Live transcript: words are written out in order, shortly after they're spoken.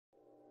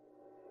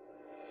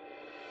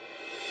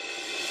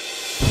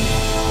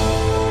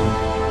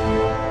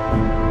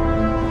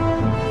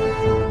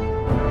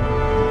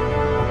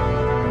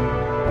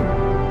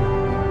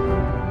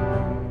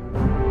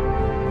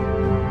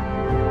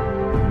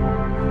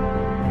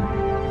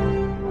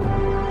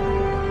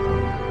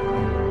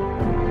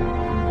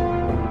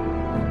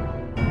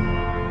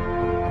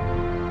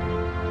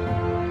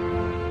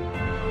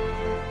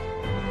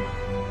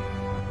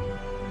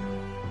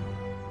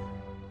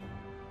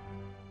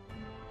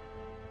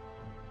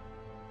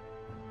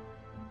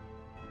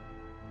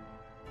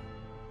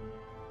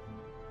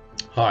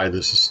Hi,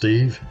 this is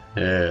Steve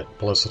at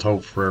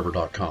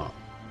blessedhopeforever.com.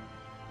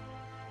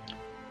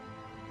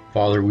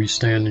 Father, we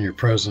stand in your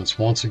presence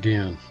once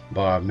again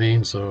by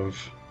means of,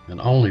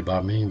 and only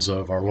by means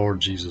of, our Lord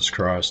Jesus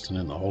Christ and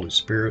in the Holy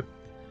Spirit.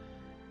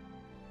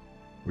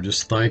 We're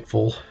just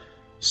thankful,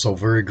 so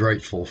very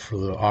grateful for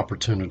the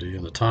opportunity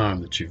and the time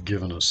that you've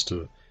given us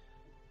to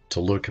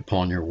look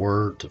upon your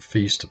word, to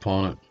feast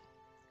upon it.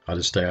 I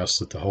just ask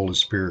that the Holy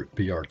Spirit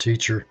be our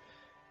teacher,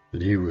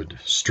 that he would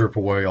strip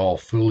away all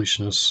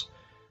foolishness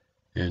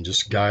and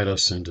just guide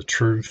us into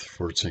truth,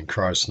 for it's in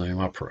Christ's name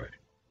I pray.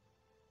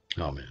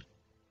 Amen.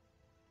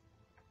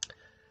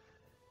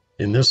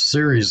 In this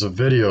series of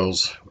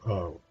videos,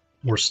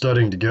 we're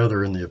studying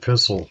together in the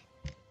epistle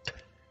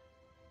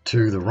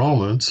to the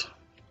Romans,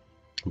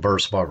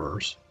 verse by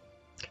verse.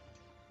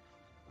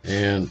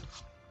 And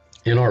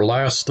in our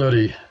last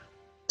study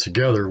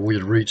together, we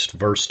had reached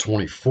verse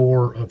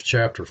 24 of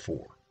chapter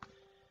 4.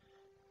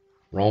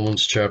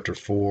 Romans chapter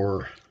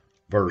 4,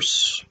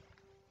 verse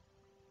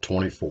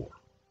 24.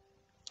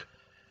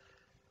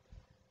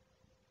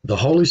 The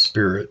Holy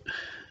Spirit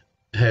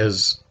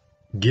has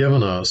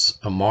given us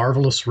a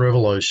marvelous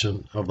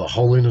revelation of the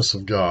holiness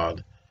of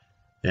God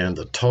and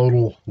the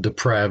total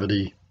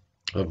depravity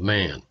of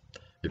man.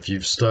 If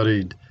you've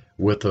studied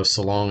with us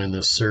along in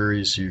this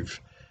series, you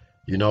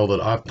know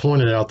that I've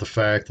pointed out the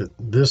fact that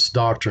this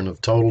doctrine of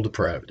total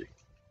depravity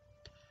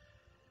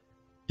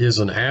is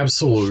an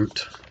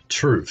absolute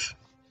truth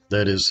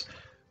that is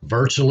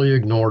virtually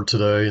ignored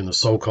today in the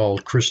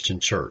so-called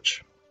Christian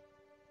church.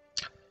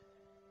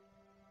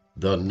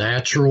 The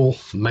natural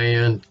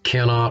man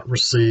cannot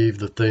receive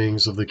the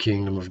things of the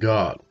kingdom of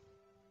God.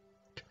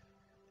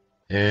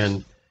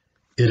 And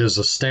it is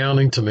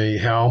astounding to me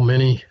how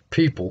many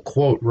people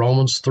quote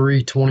Romans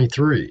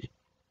 3:23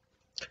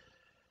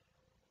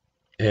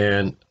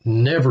 and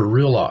never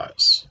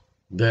realize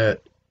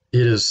that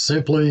it is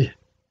simply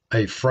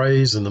a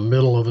phrase in the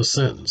middle of a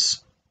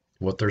sentence.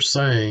 What they're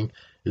saying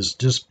is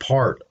just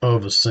part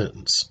of a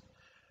sentence.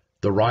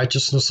 The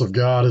righteousness of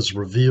God is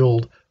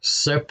revealed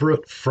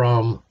separate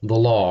from the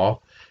law,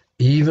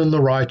 even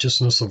the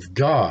righteousness of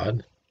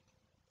God,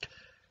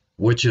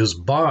 which is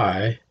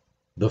by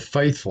the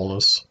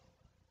faithfulness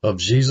of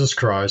Jesus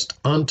Christ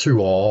unto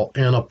all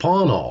and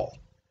upon all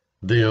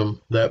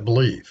them that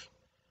believe.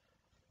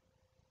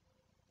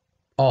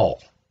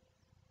 All.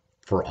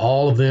 For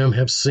all of them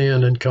have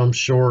sinned and come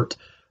short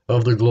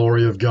of the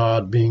glory of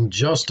God, being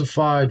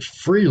justified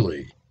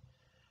freely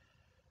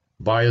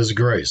by his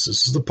grace.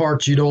 This is the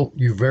part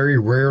you very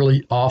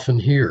rarely often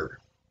hear.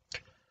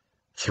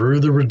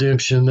 Through the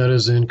redemption that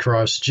is in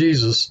Christ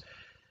Jesus.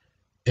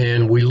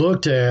 And we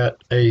looked at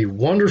a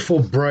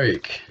wonderful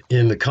break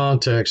in the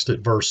context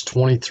at verse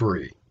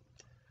 23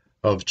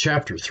 of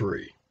chapter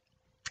 3.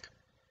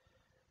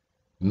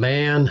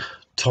 Man,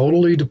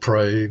 totally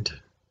depraved,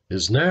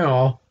 is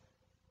now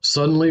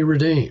suddenly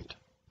redeemed,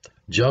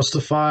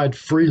 justified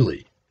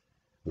freely,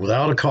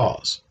 without a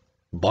cause,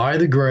 by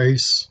the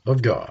grace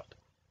of God,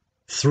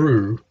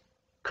 through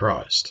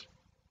Christ.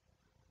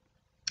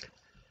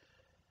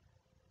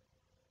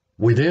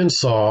 We then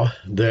saw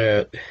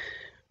that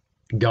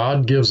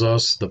God gives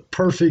us the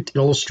perfect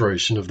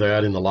illustration of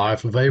that in the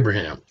life of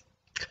Abraham.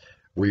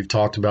 We've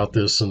talked about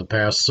this in the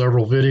past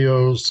several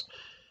videos.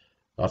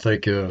 I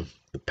think the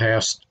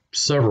past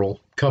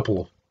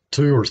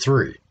two or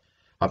three.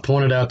 I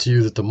pointed out to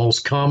you that the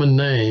most common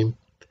name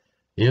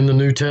in the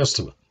New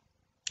Testament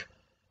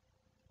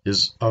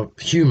is a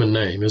human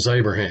name, is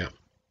Abraham.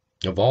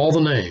 Of all the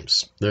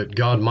names that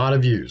God might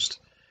have used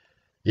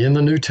in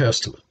the New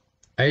Testament,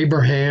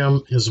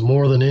 Abraham is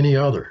more than any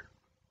other.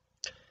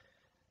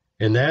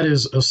 And that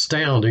is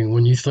astounding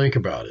when you think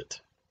about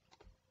it.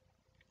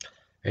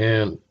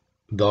 And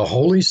the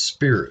Holy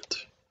Spirit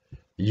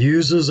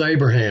uses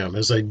Abraham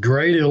as a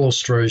great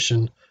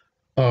illustration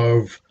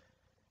of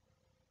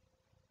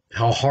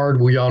how hard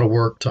we ought to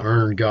work to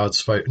earn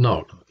God's faith.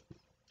 No,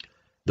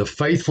 the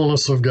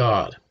faithfulness of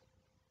God.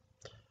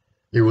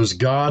 It was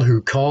God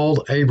who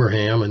called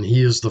Abraham, and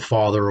he is the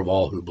father of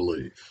all who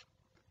believe.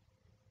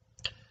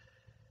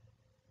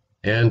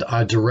 And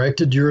I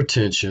directed your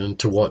attention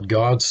to what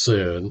God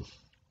said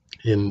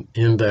in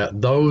that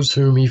those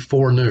whom he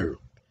foreknew,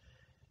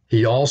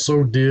 he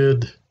also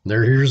did,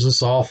 here's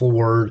this awful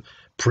word,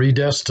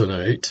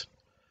 predestinate.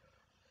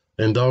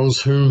 And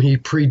those whom he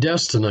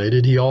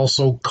predestinated, he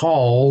also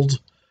called.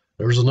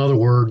 There's another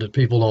word that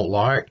people don't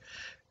like.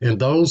 And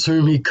those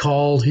whom he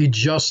called, he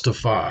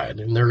justified.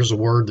 And there's a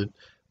word that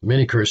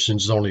many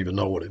Christians don't even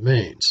know what it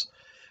means.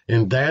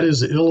 And that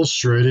is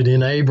illustrated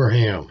in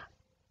Abraham.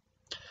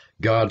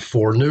 God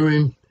foreknew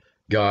him,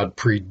 God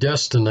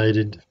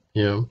predestinated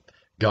him,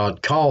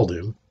 God called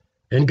him,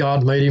 and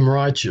God made him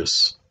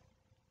righteous.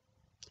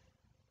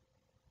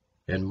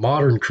 And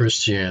modern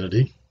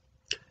Christianity,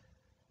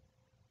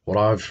 what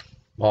I've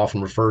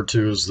often referred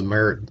to as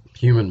the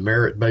human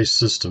merit-based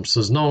system,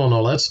 says,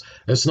 no,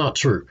 that's not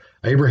true.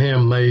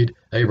 Abraham made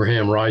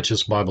Abraham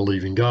righteous by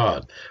believing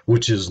God,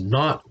 which is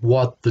not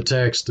what the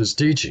text is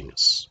teaching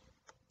us.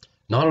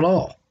 Not at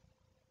all.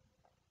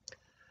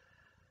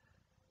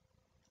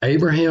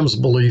 Abraham's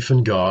belief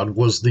in God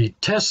was the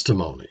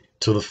testimony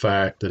to the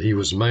fact that he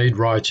was made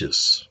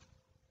righteous.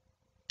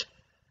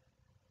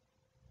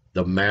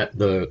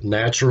 The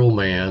natural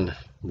man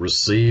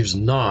receives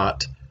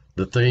not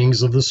the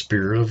things of the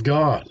Spirit of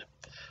God,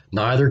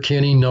 neither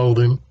can he know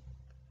them.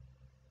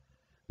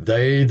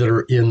 They that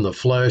are in the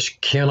flesh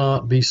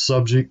cannot be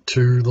subject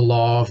to the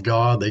law of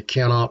God. They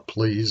cannot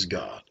please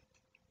God.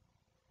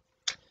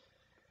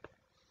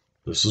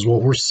 This is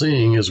what we're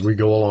seeing as we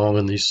go along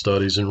in these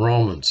studies in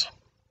Romans.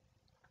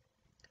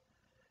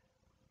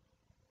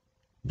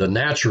 The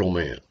natural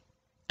man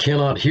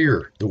cannot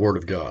hear the word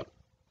of God.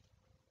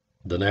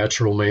 The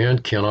natural man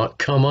cannot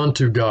come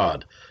unto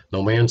God.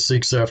 No man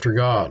seeks after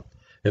God.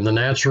 And the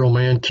natural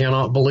man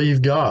cannot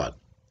believe God.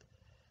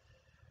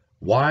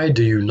 Why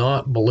do you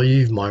not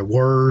believe my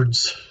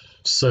words,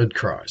 said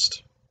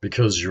Christ?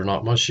 Because you're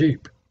not my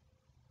sheep.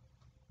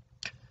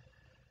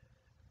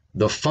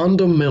 The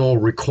fundamental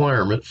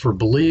requirement for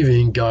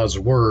believing God's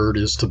word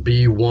is to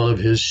be one of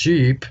his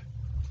sheep.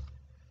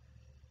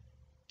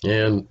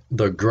 And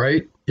the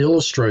great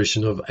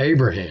illustration of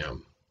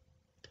Abraham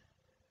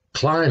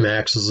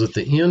climaxes at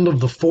the end of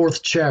the 4th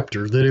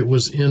chapter that it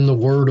was in the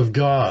Word of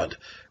God.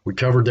 We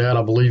covered that,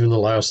 I believe, in the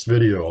last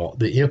video.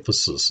 The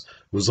emphasis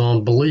was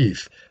on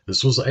belief.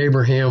 This was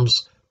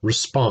Abraham's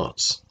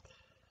response.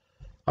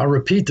 I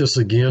repeat this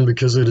again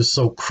because it is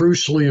so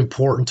crucially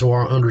important to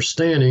our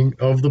understanding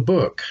of the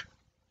book.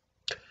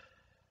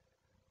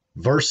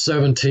 Verse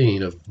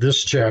 17 of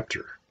this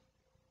chapter,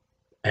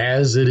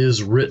 as it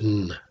is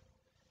written,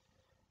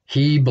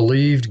 he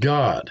believed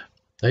God.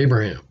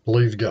 Abraham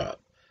believed God.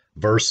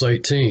 Verse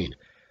 18,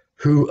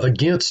 who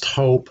against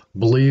hope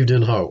believed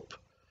in hope,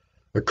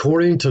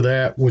 according to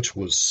that which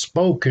was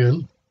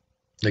spoken,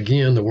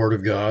 again, the word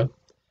of God,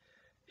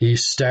 he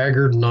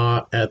staggered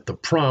not at the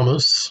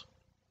promise.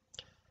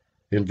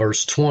 In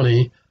verse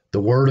 20,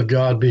 the word of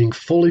God being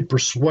fully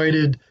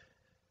persuaded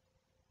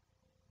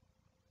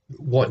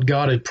what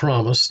God had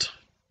promised,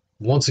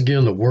 once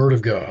again, the word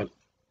of God,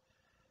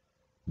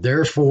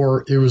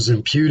 therefore it was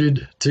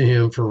imputed to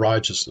him for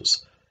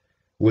righteousness.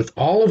 With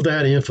all of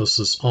that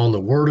emphasis on the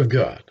Word of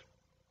God,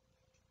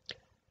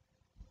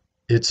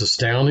 it's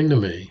astounding to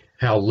me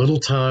how little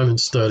time and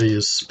study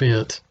is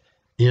spent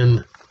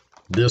in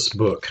this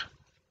book.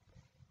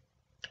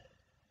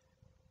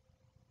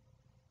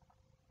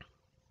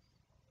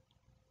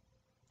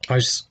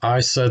 I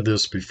said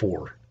this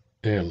before,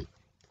 and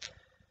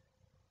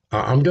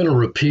I'm going to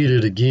repeat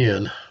it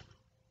again.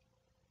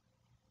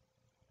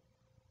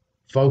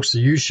 Folks,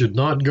 you should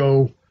not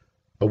go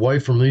away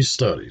from these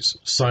studies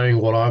saying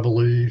what I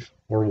believe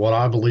or what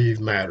I believe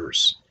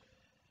matters.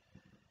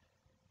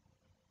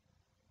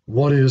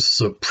 What is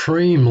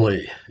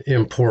supremely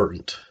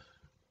important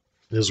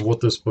is what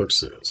this book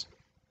says,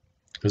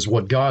 is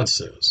what God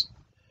says.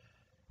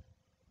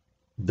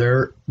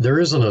 There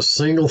isn't a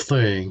single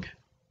thing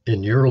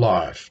in your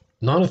life,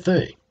 not a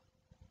thing,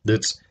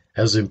 that's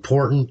as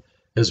important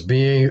as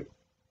being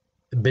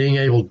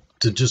able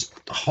to just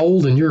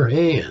hold in your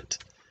hand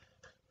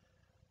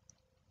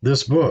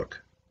this book.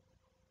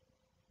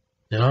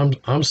 And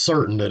I'm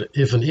certain that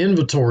if an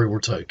inventory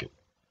were taken,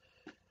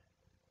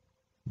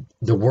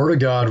 the Word of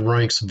God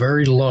ranks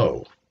very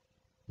low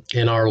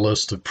in our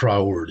list of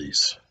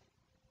priorities.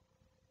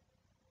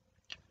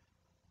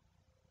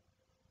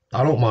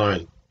 I don't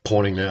mind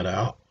pointing that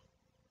out.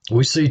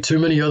 We see too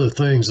many other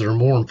things that are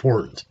more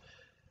important.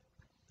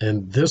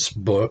 And this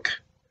book,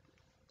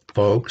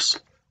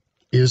 folks,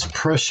 is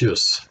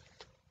precious.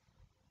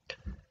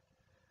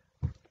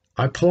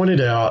 I pointed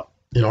out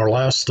in our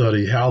last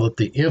study how that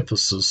the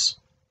emphasis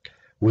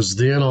was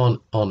then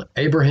on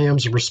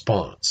Abraham's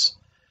response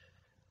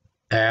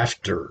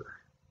after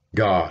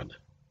God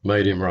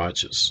made him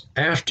righteous.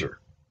 After,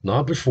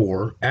 not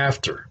before,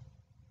 after.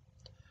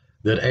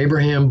 That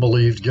Abraham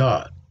believed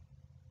God.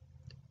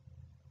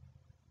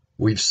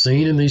 We've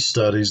seen in these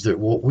studies that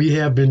what we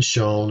have been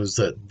shown is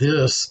that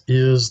this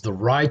is the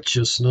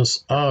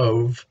righteousness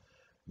of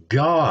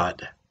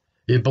God.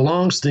 It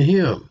belongs to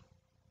him.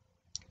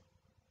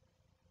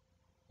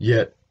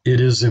 Yet it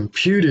is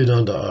imputed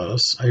unto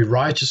us a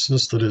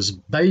righteousness that is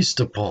based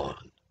upon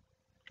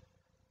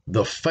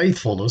the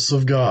faithfulness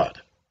of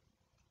God.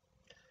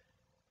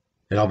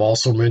 And I've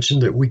also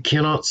mentioned that we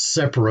cannot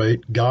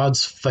separate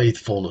God's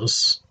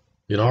faithfulness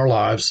in our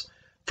lives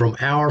from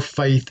our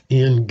faith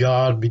in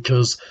God,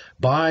 because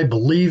by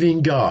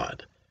believing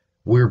God,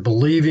 we're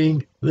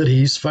believing that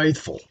he's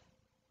faithful.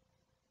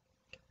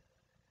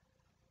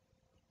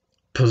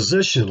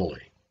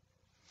 Positionally,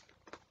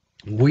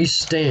 we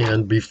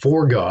stand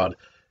before God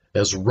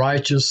as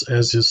righteous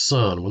as his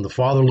son. When the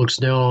Father looks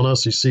down on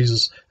us, he sees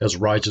us as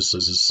righteous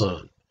as his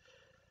son.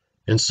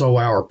 And so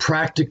our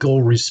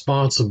practical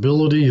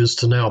responsibility is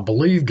to now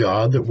believe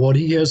God that what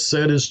he has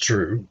said is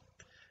true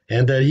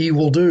and that he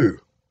will do,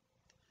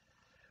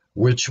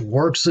 which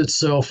works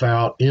itself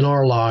out in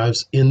our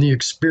lives in the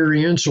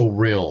experiential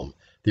realm,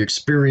 the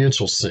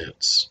experiential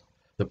sense,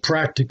 the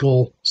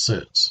practical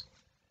sense.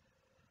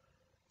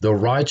 The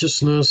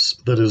righteousness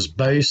that is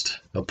based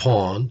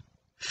upon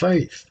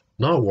faith,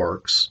 not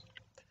works.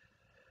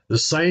 The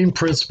same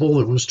principle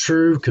that was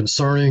true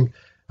concerning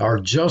our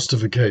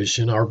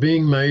justification, our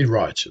being made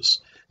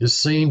righteous, is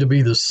seen to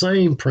be the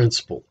same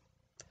principle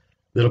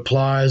that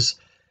applies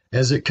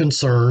as it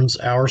concerns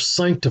our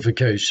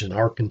sanctification,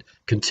 our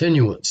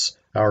continuance,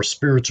 our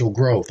spiritual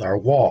growth, our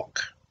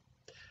walk,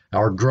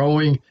 our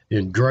growing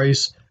in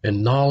grace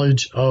and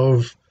knowledge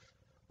of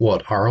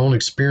what? Our own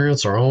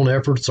experience, our own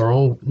efforts,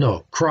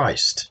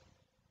 Christ.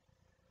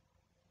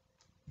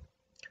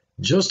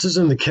 Just as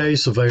in the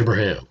case of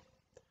Abraham,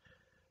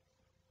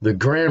 the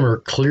grammar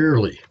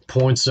clearly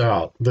points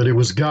out that it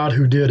was God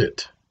who did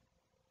it.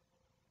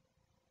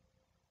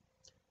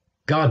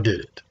 God did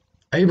it.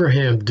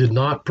 Abraham did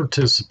not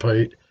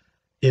participate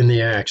in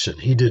the action.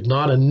 He did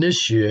not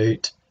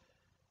initiate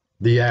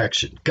the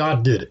action.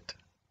 God did it.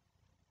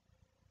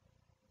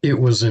 It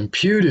was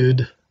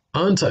imputed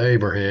unto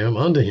Abraham,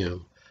 unto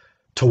him,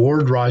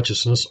 toward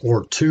righteousness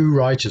or to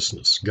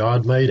righteousness.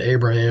 God made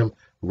Abraham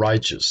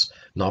righteous,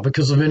 not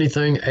because of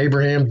anything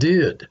Abraham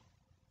did,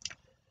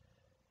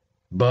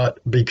 but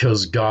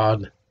because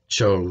God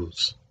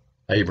chose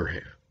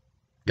Abraham.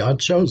 God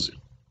chose him.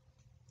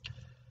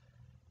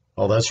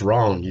 Oh, that's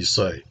wrong, you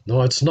say.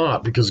 No, it's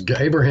not, because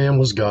Abraham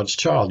was God's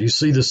child. You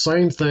see the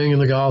same thing in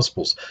the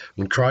Gospels.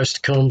 When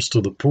Christ comes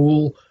to the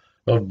pool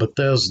of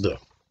Bethesda,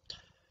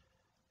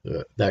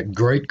 that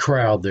great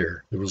crowd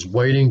there that was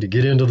waiting to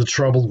get into the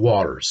troubled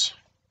waters.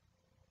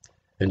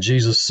 And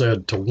Jesus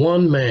said to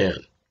one man,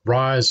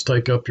 "Rise,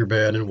 take up your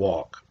bed and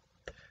walk."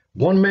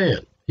 One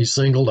man he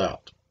singled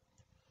out.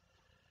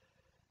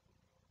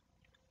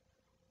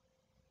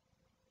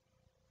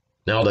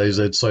 Nowadays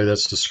they'd say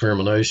that's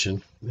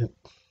discrimination.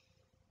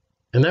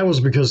 And that was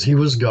because he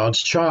was God's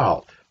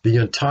child. The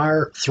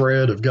entire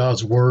thread of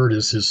God's word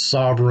is his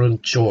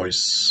sovereign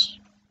choice.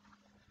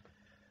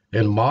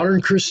 And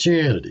modern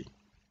Christianity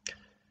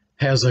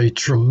has a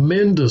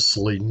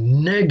tremendously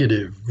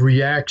negative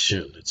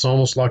reaction. It's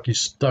almost like you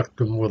stuck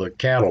them with a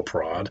cattle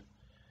prod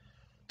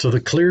to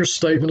the clear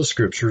statement of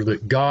Scripture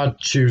that God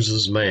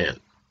chooses man.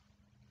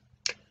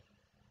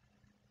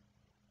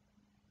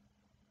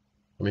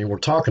 I mean, we're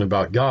talking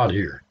about God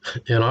here.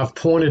 And I've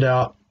pointed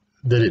out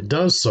that it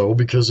does so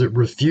because it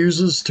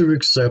refuses to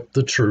accept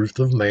the truth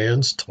of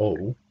man's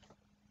total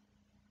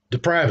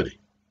depravity.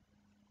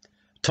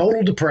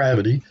 Total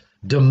depravity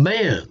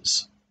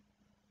demands,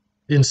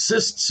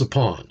 insists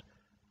upon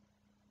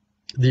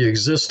the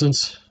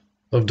existence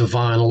of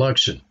divine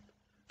election.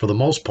 For the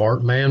most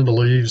part, man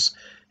believes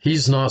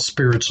he's not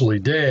spiritually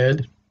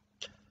dead,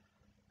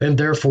 and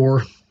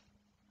therefore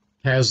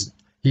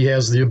he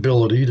has the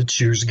ability to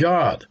choose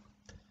God.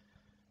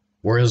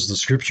 Whereas the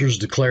Scriptures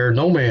declare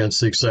no man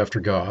seeks after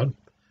God,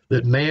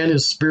 that man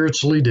is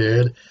spiritually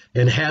dead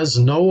and has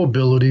no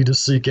ability to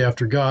seek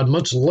after God,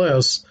 much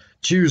less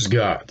choose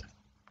God.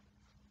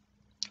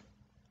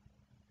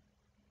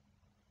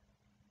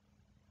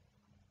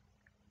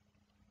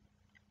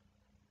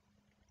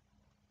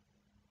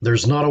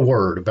 There's not a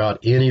word about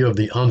any of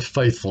the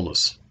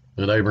unfaithfulness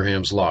in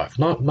Abraham's life.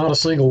 Not a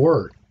single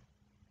word.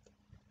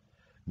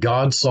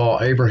 God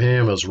saw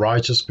Abraham as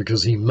righteous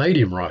because he made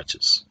him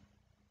righteous.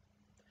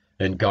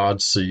 And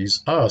God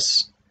sees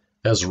us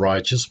as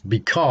righteous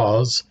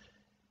because,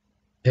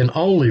 and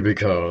only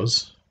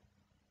because,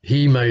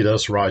 he made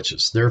us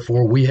righteous.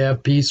 Therefore, we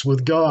have peace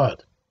with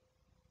God.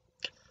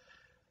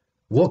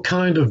 What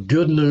kind of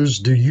good news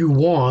do you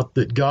want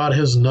that God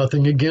has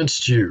nothing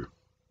against you?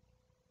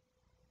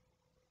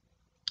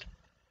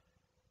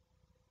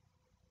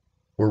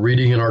 We're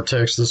reading in our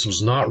text, this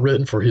was not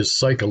written for his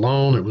sake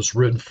alone. It was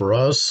written for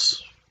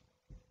us.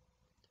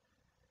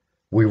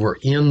 We were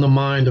in the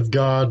mind of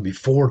God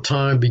before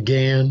time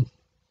began.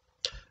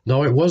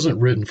 No, it wasn't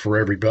written for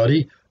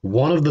everybody.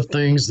 One of the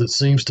things that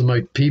seems to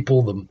make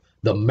people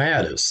the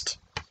maddest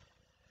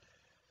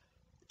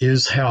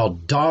is how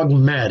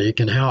dogmatic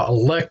and how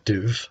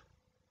elective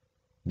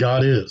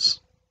God is.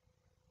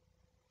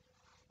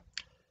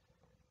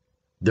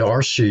 There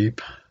are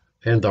sheep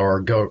and there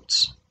are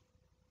goats.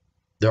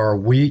 There are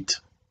wheat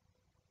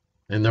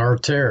and there are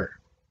tare.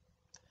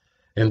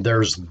 And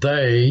there's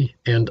they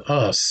and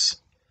us.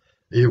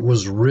 It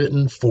was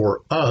written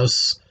for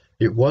us.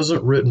 It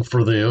wasn't written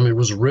for them. It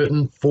was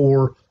written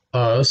for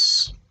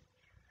us.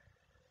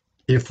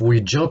 If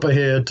we jump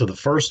ahead to the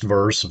first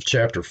verse of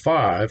chapter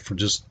 5 for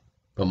just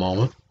a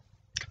moment.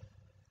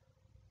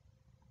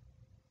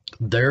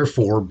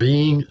 Therefore,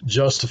 being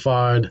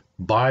justified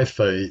by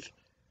faith,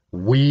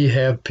 we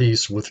have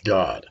peace with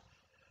God.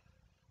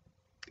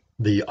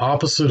 The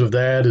opposite of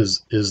that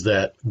is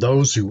that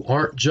those who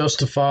aren't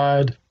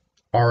justified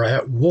are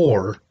at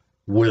war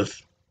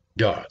with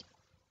God.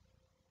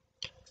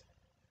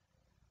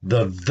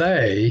 The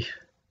they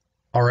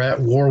are at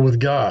war with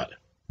God.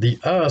 The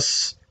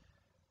us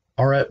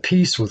are at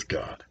peace with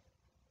God.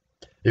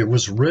 It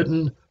was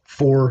written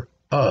for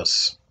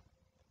us.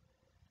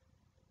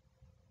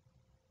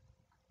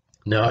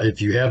 Now,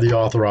 if you have the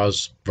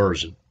Authorized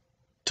Version,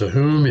 to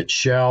whom it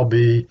shall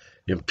be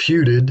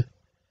imputed,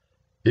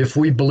 if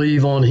we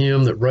believe on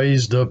him that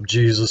raised up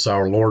Jesus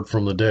our Lord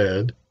from the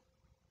dead,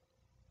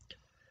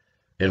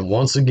 And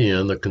once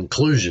again, the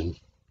conclusion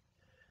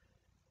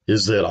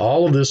is that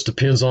all of this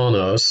depends on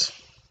us.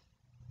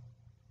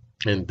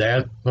 And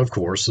that, of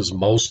course, is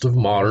most of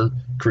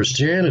modern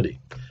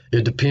Christianity.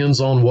 It depends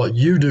on what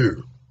you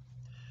do.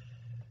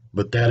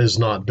 But that is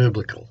not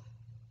biblical.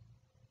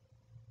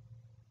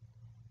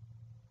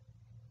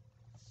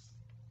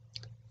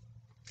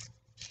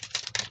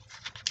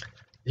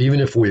 Even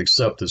if we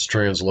accept this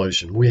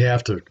translation, we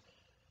have to,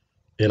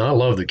 and I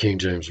love the King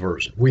James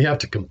Version, we have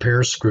to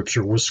compare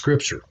Scripture with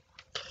Scripture.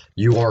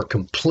 You are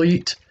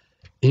complete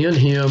in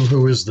Him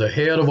who is the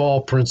head of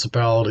all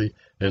principality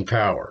and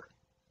power.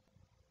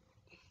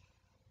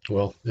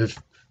 Well,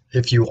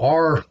 if you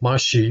are my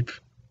sheep,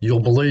 you'll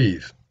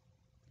believe.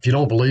 If you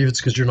don't believe,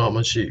 it's because you're not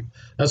my sheep.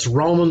 That's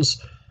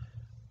Romans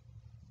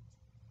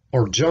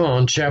or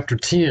John chapter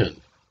 10.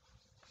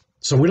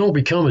 So we don't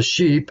become a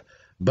sheep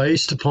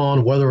based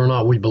upon whether or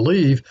not we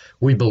believe.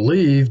 We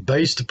believe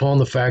based upon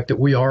the fact that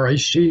we are a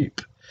sheep.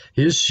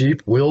 His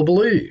sheep will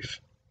believe.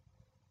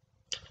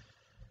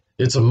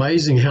 It's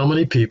amazing how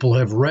many people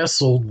have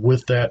wrestled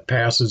with that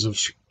passage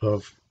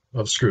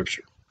of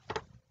Scripture.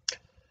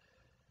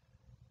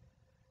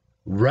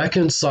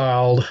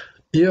 Reconciled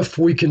if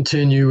we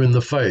continue in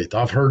the faith.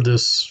 I've heard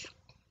this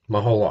my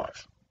whole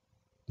life.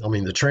 I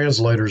mean, the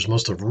translators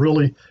must have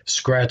really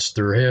scratched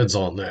their heads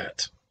on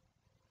that.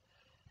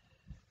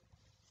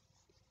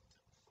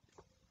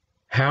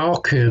 How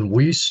can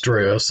we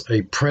stress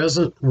a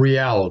present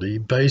reality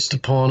based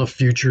upon a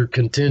future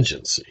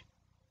contingency?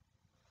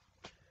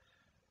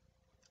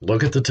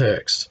 Look at the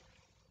text.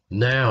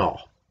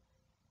 Now,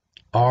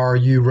 are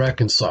you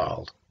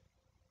reconciled?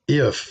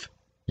 If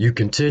you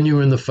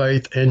continue in the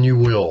faith, and you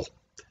will.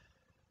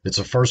 It's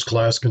a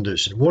first-class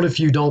condition. What if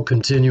you don't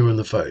continue in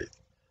the faith?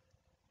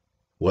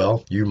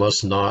 Well, you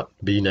must not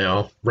be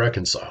now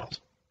reconciled.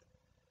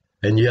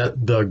 And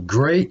yet the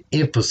great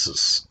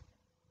emphasis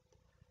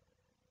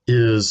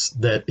is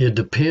that it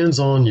depends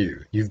on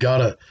you. You've got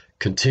to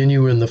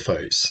continue in the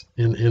faith.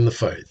 In the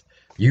faith.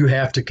 You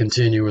have to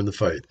continue in the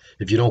faith.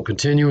 If you don't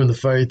continue in the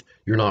faith,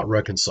 you're not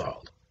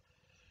reconciled.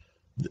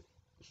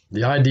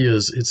 The idea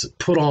is it's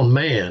put on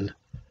man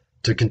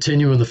to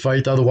continue in the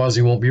faith, otherwise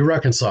he won't be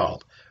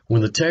reconciled.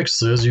 When the text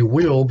says you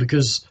will,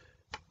 because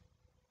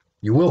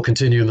you will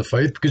continue in the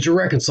faith because you're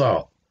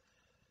reconciled.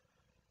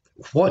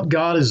 What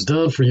God has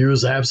done for you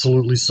is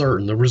absolutely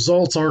certain. The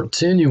results aren't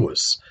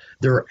tenuous.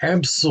 They're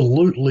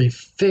absolutely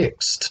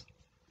fixed.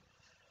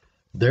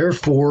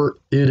 Therefore,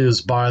 it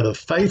is by the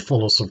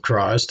faithfulness of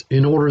Christ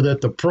in order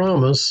that the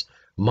promise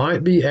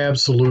might be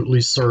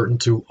absolutely certain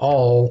to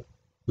all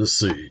the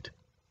seed.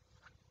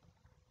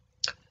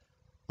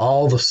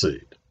 All the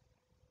seed.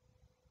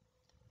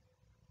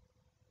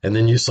 And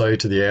then you say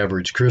to the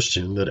average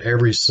Christian that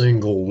every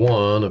single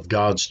one of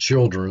God's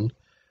children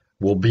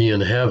will be in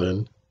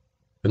heaven,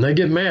 and they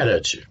get mad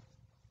at you.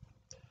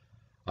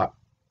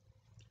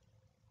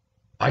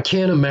 I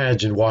can't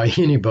imagine why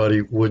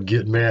anybody would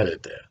get mad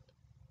at that.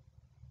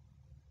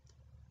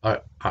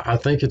 I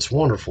think it's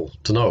wonderful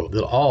to know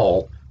that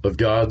all of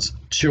God's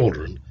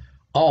children,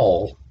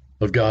 are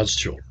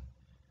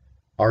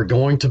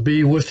going to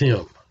be with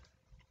Him.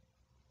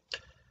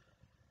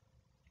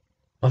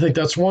 I think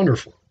that's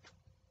wonderful.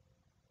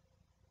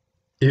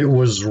 It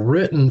was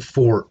written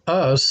for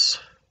us.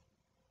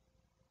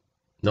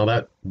 Now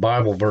that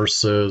Bible verse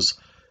says,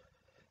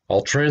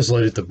 I'll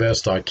translate it the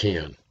best I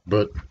can,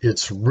 but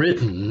it's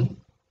written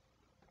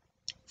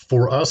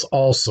for us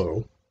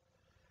also,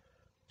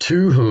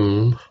 to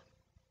whom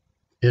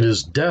it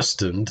is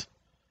destined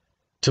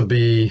to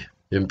be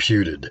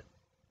imputed.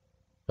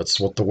 That's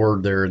what the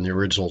word there in the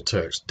original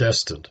text,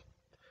 destined.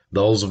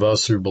 Those of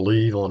us who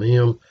believe on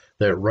Him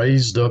that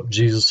raised up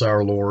Jesus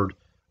our Lord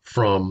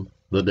from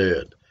the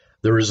dead.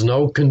 There is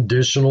no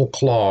conditional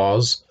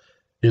clause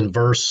in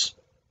verse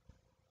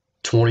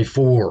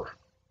 24.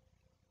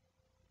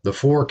 The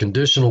four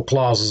conditional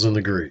clauses in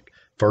the Greek,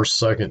 first,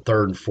 second,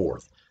 third, and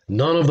fourth.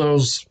 None of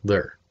those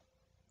there.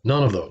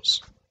 None of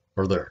those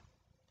are there.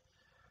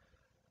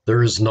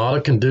 There is not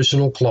a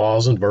conditional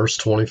clause in verse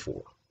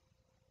 24.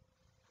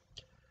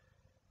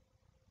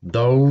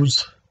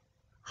 Those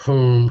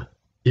whom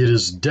it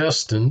is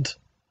destined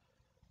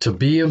to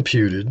be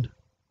imputed,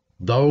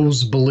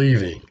 those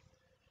believing.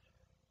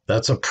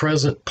 That's a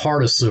present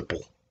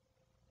participle.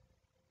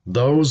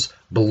 Those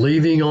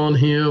believing on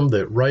Him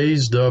that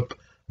raised up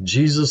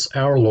Jesus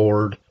our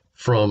Lord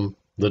from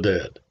the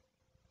dead.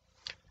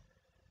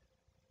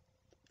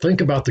 Think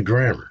about the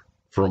grammar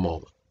for a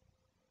moment,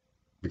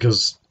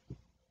 because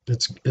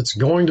it's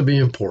going to be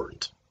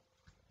important.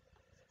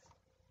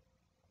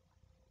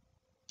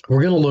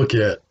 We're going to look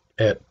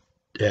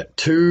at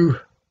two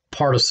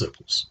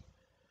participles.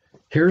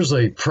 Here's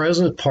a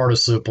present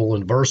participle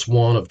in verse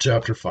 1 of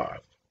chapter 5.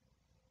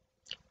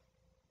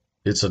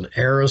 It's an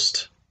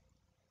aorist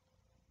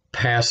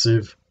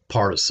passive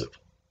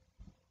participle.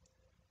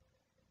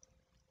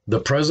 The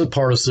present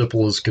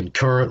participle is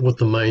concurrent with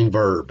the main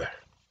verb.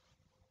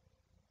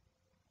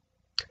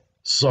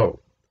 So,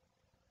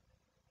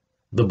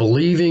 the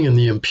believing and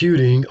the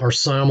imputing are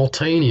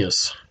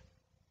simultaneous.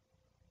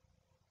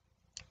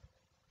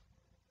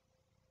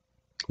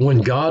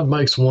 When God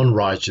makes one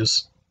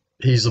righteous,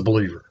 he's a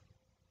believer.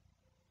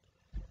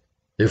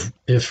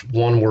 If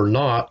one were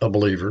not a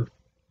believer,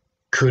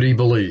 could he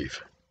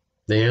believe?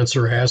 The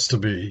answer has to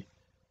be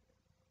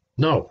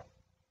no.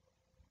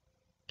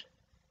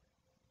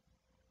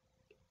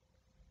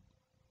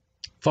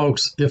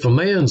 Folks, if a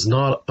man's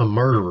not a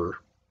murderer,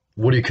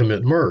 would he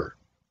commit murder?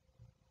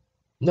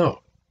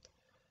 No.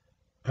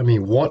 I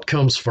mean, what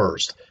comes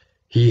first?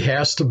 He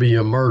has to be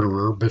a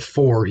murderer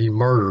before he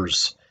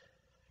murders.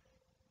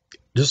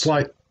 Just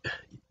like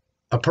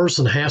a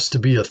person has to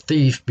be a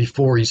thief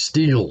before he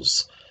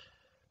steals.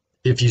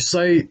 If you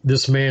say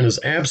this man is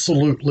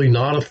absolutely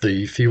not a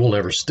thief, he will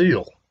never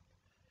steal.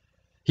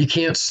 He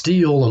can't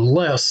steal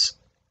unless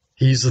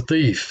he's a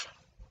thief.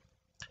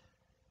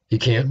 He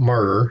can't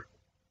murder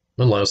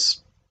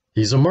unless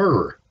he's a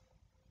murderer.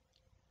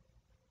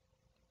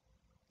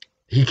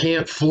 He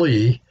can't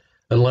flee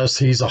unless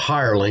he's a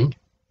hireling.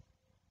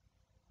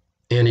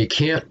 And he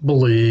can't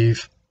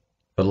believe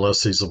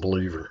unless he's a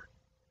believer.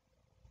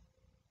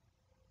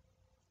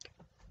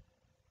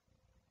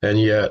 And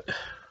yet,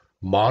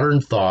 modern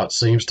thought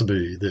seems to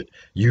be that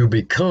you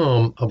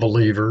become a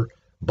believer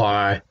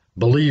by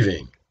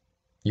believing.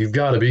 You've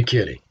got to be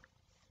kidding.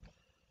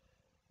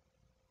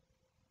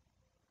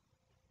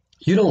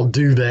 You don't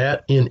do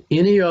that in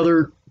any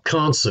other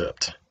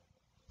concept.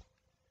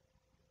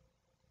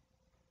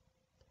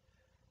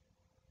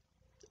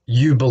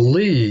 You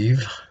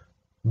believe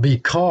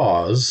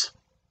because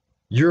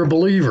you're a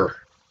believer.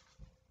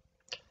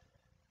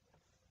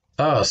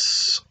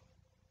 Us,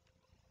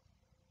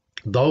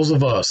 those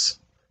of us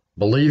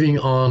believing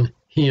on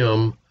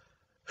him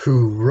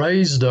who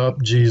raised up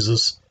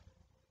Jesus,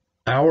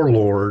 our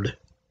Lord,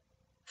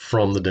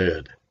 from the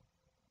dead.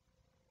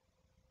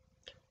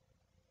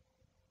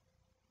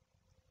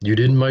 You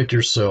didn't make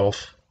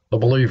yourself a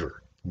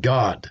believer.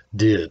 God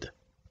did.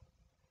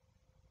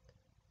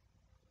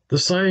 The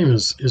same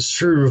is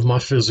true of my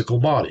physical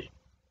body.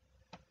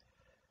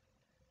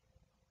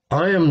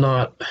 I am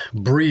not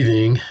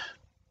breathing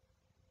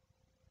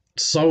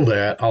so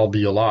that I'll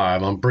be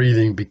alive. I'm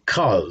breathing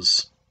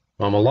because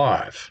I'm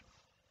alive.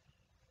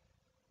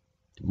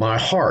 My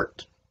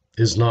heart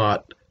is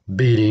not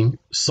beating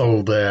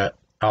so that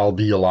I'll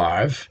be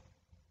alive.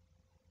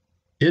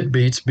 It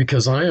beats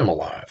because I am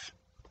alive.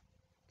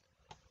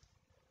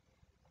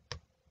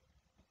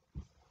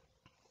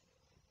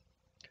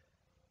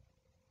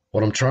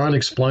 What I'm trying to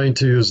explain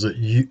to you is that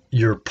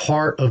you're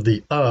part of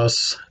the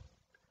us,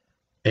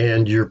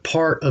 and you're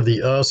part of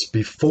the us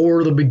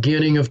before the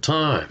beginning of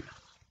time.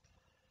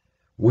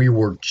 We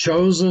were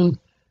chosen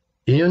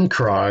in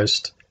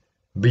Christ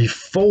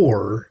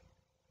before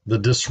the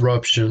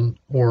disruption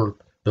or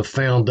the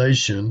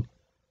foundation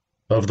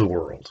of the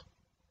world.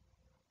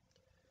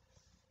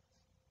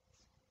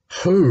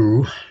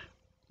 Who,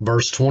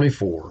 verse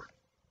 24,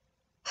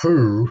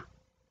 who,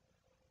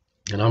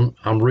 and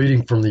I'm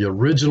reading from the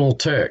original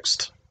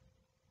text,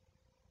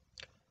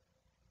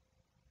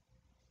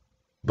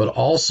 but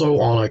also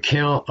on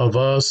account of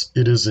us,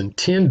 it is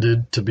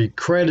intended to be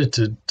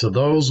credited to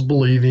those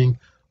believing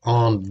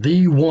on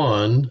the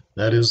one,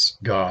 that is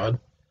God,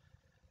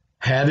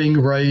 having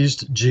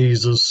raised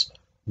Jesus,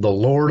 the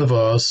Lord of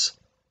us,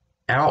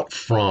 out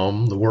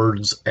from, the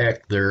word's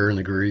ek there in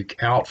the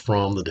Greek, out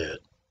from the dead.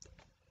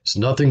 It's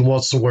nothing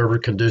whatsoever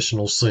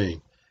conditional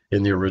seen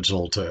in the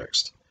original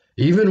text.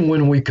 Even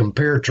when we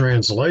compare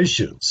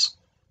translations,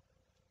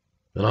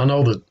 and I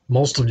know that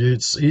most of you,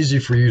 it's easy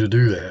for you to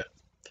do that,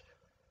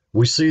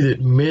 we see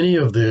that many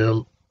of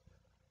them,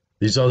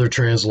 these other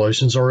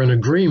translations, are in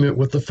agreement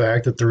with the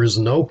fact that there is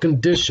no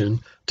condition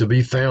to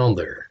be found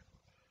there,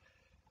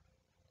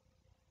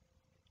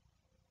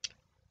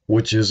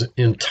 which is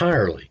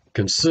entirely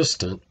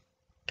consistent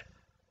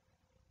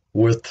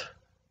with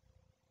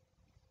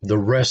the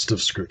rest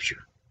of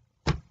Scripture,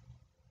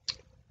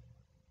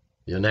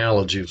 the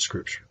analogy of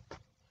Scripture.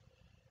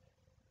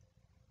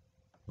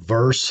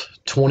 Verse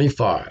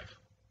 25,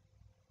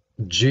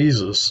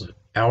 Jesus,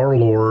 our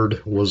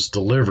Lord, was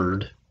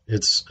delivered.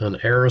 It's an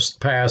aorist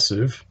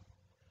passive.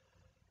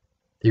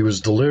 He was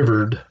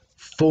delivered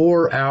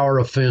for our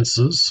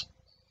offenses.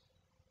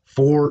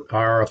 For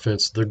our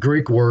offense. The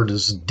Greek word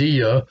is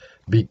dia,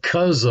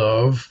 because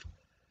of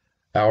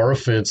our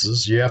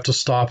offenses. You have to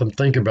stop and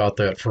think about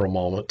that for a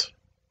moment.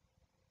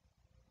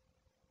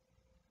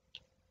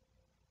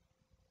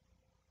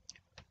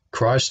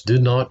 Christ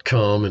did not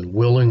come and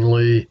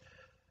willingly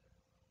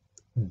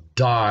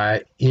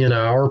die in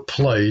our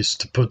place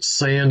to put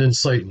sand in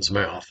Satan's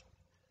mouth.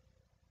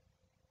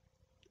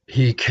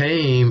 He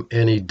came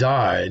and he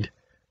died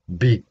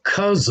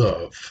because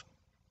of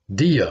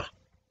dia,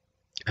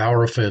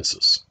 our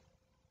offenses.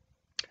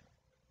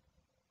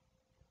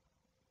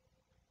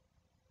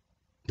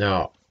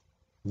 Now,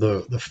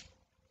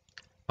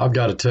 I've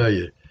got to tell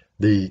you,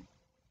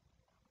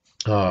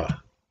 I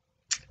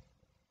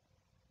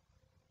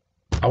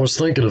was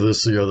thinking of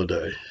this the other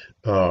day.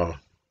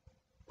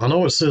 I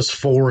know it says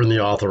 4 in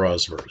the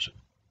Authorized Version.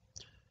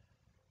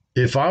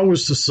 If I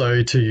was to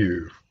say to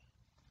you,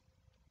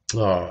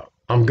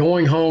 I'm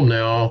going home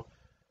now,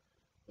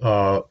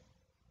 uh,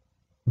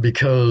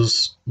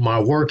 because my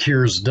work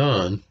here is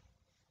done,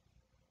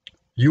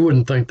 you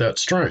wouldn't think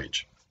that's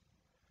strange.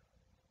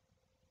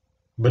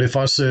 But if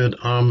I said,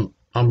 I'm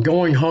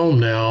going home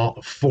now,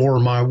 for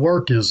my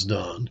work is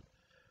done,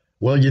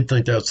 well, you'd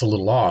think that's a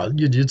little odd.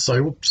 You'd say,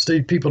 well,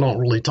 Steve, people don't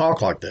really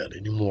talk like that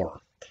anymore.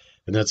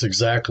 And that's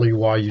exactly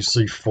why you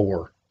see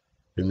for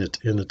in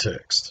the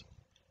text.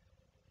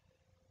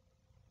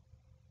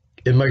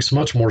 It makes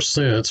much more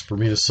sense for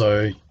me to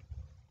say,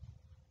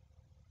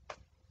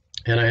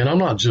 and I'm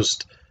not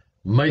just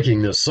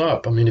making this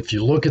up. I mean, if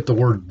you look at the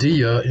word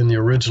dia in the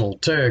original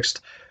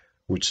text,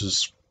 which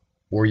is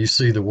where you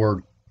see the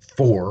word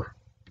for,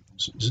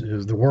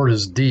 the word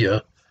is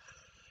dia,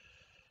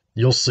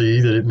 you'll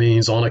see that it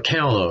means on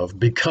account of,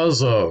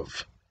 because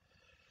of.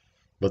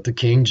 But the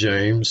King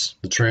James,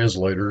 the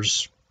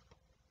translators,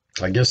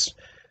 I guess,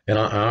 and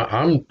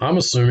I'm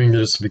assuming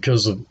that it's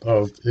because of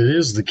it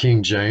is the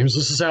King James.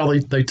 This is how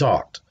they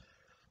talked.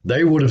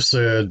 They would have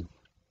said,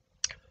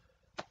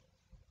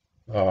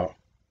 I'm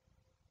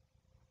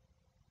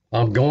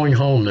going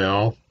home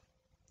now,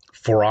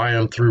 for I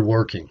am through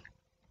working.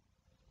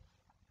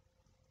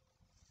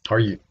 Are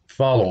you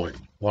following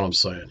what I'm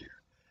saying here?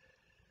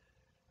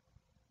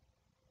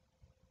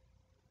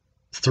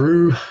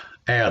 Through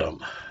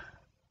Adam.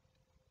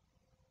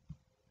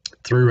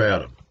 Through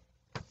Adam.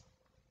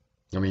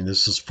 I mean,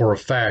 this is for a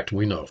fact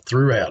we know.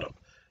 Through Adam,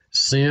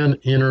 sin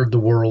entered the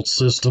world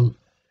system,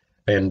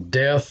 and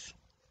death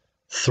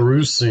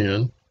through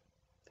sin.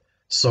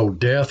 So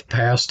death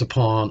passed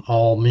upon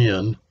all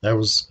men. That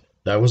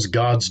was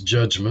God's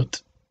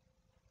judgment.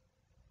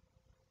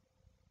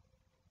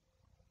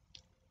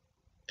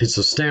 It's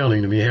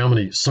astounding to me how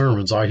many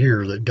sermons I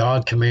hear that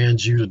God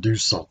commands you to do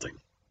something.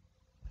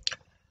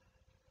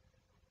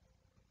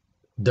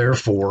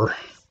 Therefore,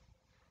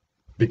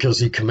 because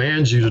he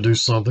commands you to do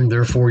something,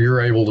 therefore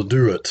you're able to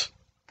do it.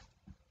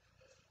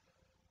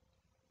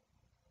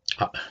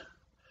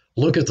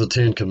 Look at the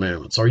Ten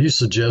Commandments. Are you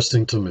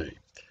suggesting to me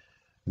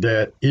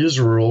that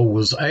Israel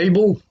was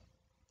able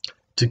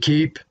to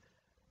keep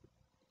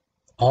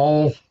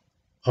all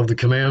of the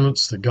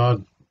commandments that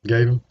God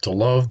gave them, to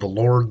love the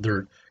Lord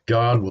their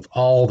God with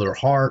all their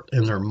heart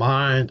and their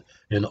mind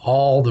and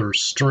all their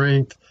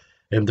strength,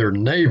 and their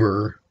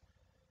neighbor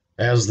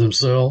as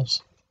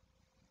themselves?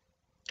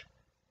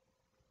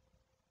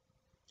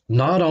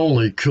 Not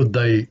only could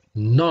they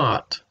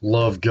not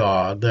love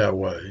God that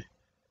way,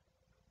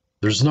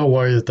 there's no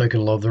way that they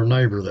can love their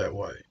neighbor that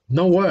way.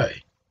 No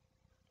way.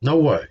 No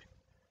way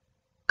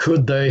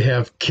could they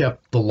have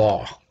kept the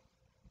law.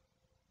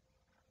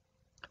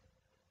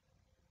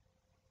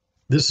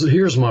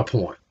 Here's my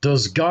point.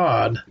 Does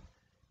God,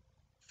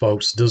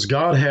 folks, does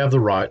God have the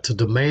right to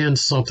demand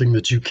something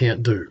that you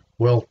can't do?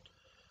 Well,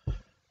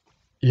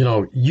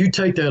 you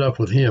take that up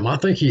with him. I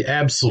think he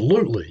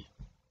absolutely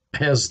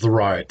has the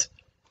right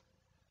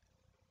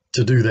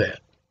to do that.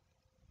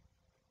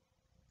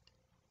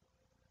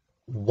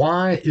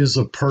 Why is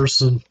a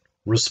person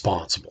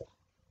responsible?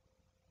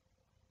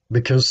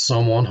 Because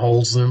someone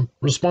holds them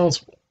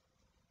responsible.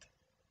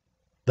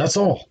 That's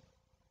all.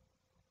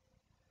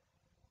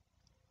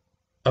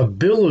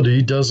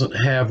 Ability doesn't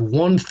have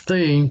one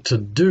thing to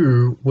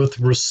do with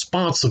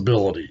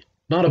responsibility.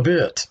 Not a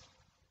bit.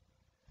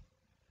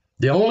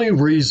 The only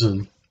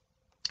reason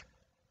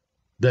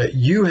that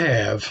you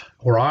have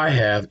or I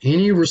have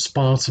any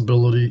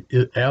responsibility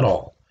at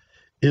all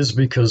is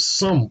because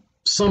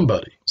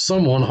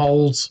someone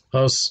holds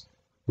us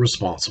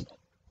responsible.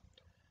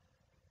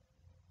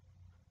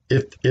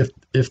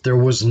 If there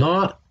was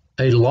not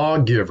a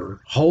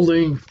lawgiver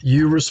holding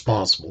you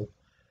responsible,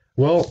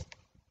 well,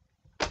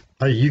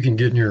 you can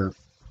get in your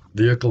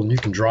vehicle and you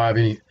can drive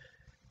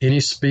any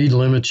speed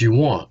limit you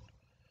want.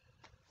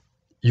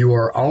 You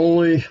are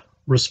only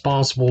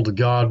responsible to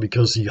God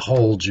because he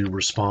holds you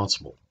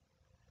responsible.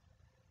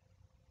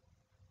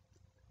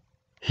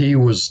 He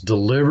was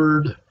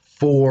delivered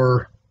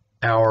for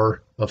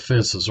our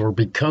offenses, or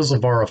because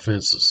of our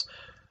offenses.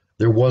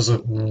 There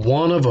wasn't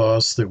one of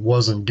us that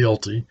wasn't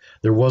guilty.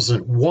 There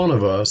wasn't one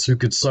of us who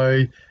could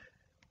say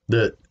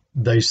that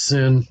they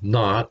sinned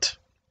not.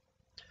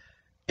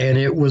 And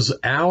it was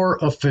our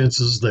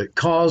offenses that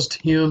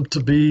caused him to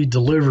be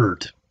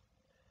delivered.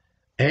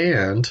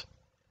 And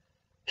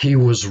he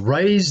was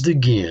raised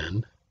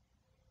again.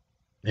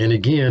 And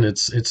again,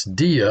 it's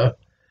dia,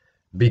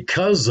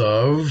 because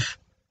of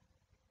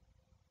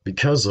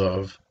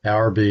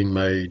our being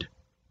made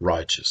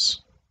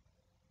righteous.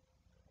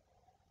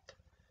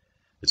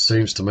 It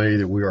seems to me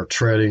that we are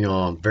treading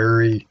on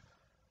very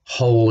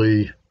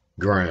holy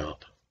ground.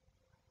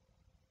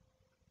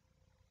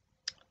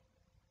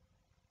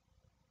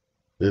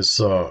 This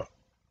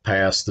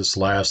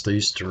last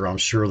Easter, I'm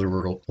sure there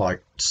were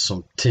like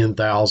some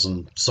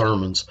 10,000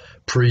 sermons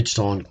preached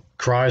on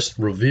Christ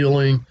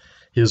revealing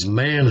his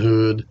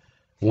manhood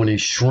when he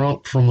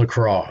shrunk from the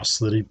cross,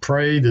 that he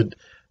prayed that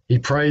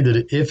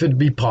if it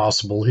be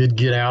possible, he'd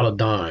get out of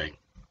dying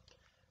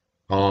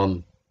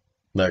on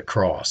that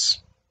cross.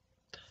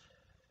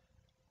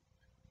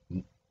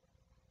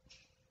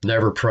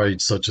 Never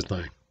prayed such a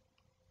thing.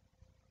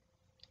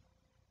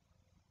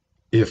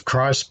 If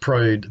Christ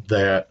prayed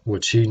that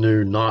which he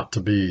knew not to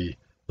be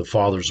the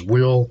Father's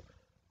will,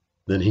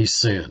 then he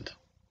sinned.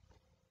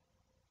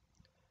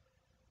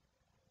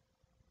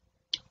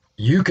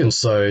 You can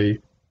say,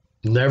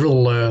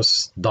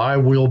 nevertheless, thy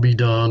will be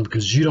done,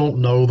 because you don't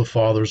know the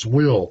Father's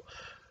will.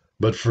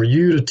 But for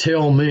you to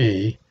tell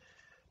me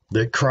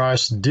that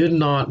Christ did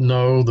not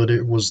know that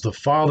it was the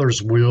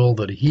Father's will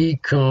that he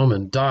come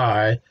and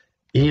die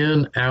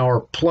in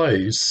our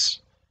place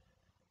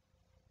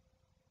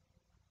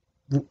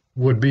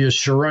would be a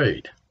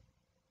charade.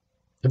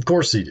 Of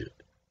course he did.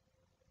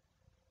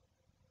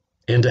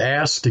 And to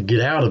ask to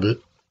get out of it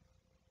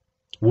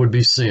would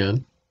be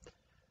sin.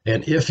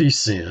 And if he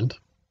sinned,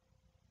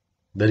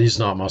 then he's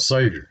not my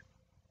Savior.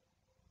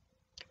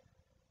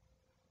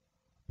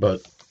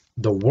 But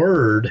the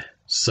Word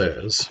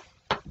says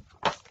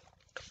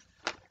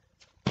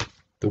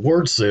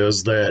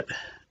that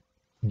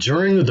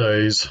during the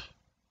days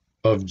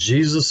of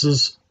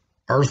Jesus's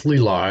earthly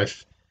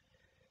life,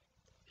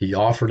 he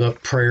offered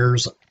up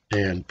prayers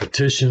and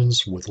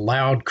petitions with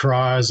loud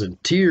cries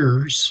and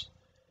tears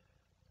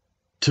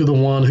to the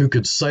one who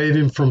could save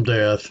him from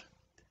death,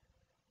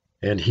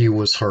 and he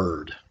was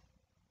heard.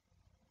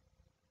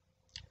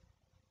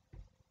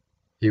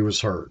 He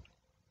was heard.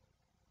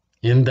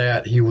 In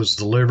that he was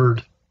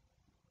delivered.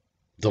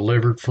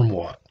 Delivered from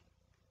what?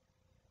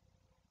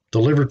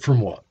 Delivered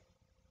from what?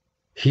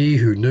 He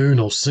who knew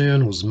no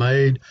sin was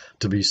made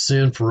to be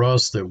sin for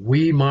us, that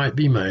we might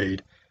be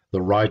made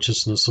the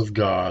righteousness of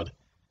God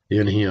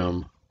in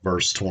him.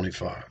 Verse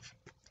 25.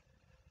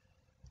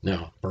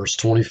 Now, verse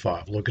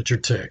 25, look at your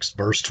text.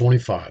 Verse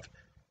 25.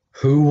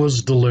 Who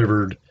was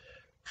delivered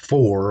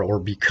for or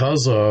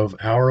because of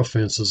our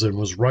offenses and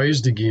was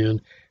raised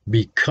again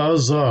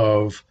because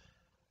of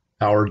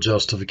our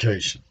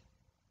justification.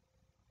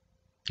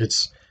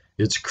 It's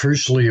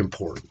crucially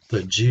important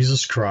that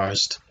Jesus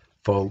Christ,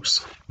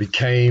 folks,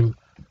 became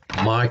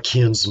my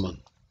kinsman.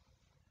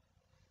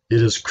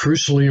 It is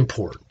crucially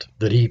important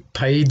that he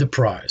paid the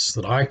price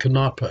that I could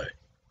not pay.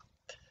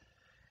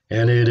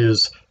 And it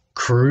is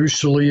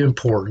crucially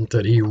important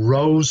that he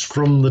rose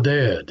from the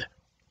dead.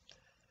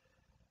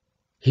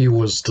 He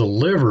was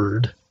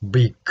delivered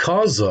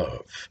because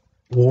of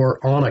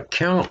or on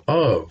account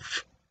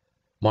of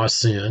my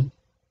sin.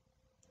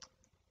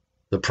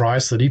 The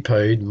price that he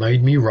paid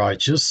made me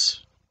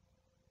righteous.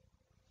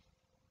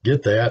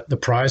 Get that? The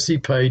price he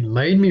paid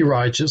made me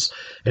righteous,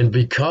 and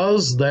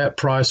because that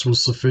price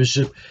was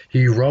sufficient,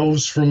 he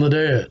rose from the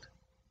dead.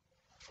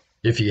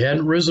 If he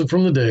hadn't risen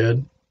from the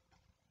dead,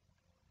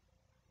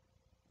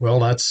 well,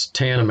 that's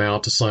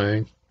tantamount to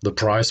saying the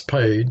price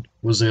paid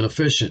was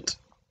inefficient.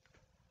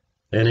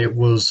 And it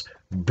was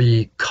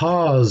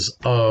because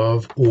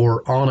of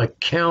or on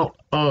account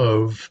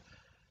of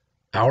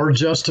our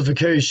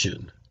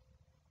justification,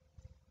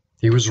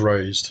 he was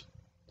raised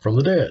from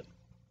the dead.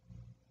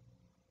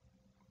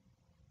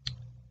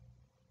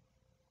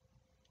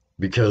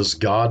 Because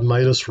God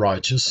made us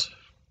righteous,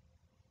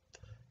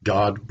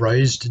 God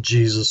raised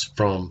Jesus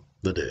from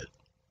the dead.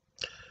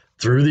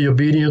 Through the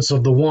obedience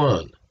of the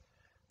one,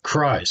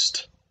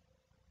 Christ,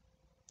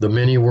 the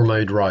many were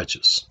made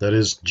righteous. That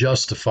is,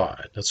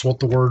 justified. That's what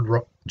the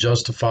word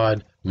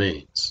justified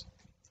means.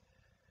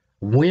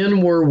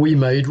 When were we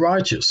made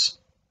righteous?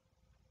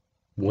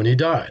 When he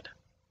died.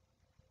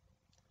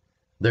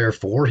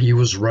 Therefore, he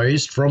was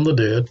raised from the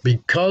dead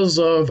because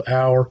of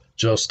our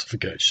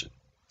justification.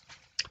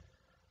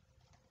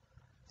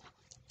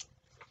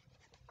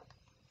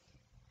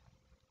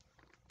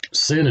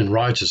 Sin and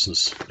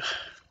righteousness,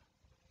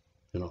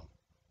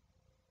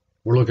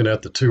 we're looking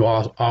at the two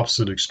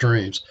opposite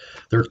extremes.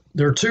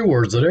 There are two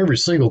words that every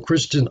single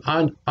Christian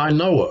I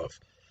know of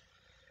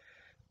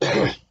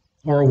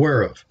or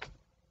aware of.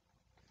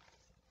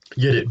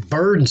 Yet it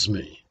burdens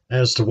me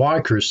as to why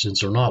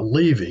Christians are not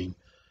leaving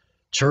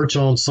church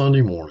on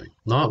Sunday morning,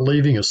 not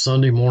leaving a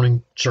Sunday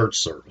morning church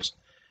service,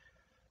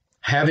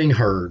 having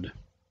heard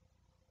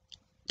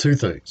two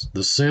things.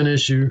 The sin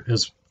issue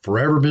has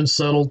forever been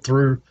settled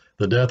through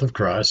the death of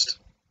Christ,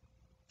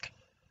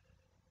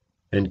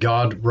 and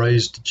God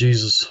raised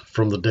Jesus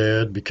from the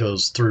dead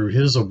because through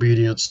his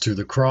obedience to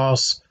the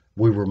cross,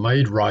 we were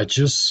made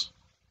righteous.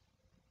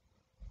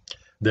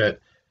 That,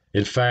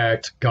 in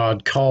fact,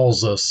 God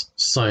calls us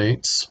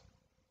saints.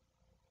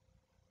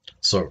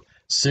 So,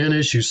 sin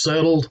issue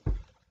settled,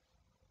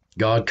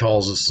 God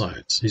calls us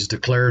saints. He's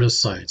declared us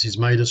saints. He's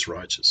made us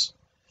righteous.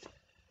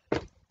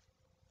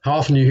 How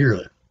often do you hear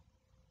that?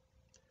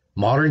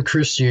 Modern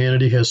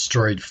Christianity has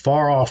strayed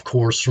far off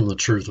course from the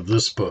truth of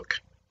this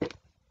book.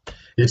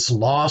 It's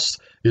lost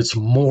its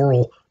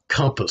moral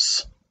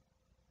compass.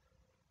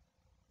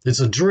 It's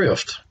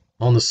adrift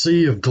on the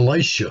Sea of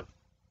Galatia.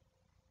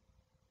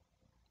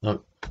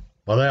 Now,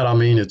 by that I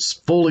mean it's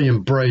fully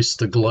embraced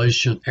the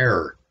Galatian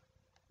error,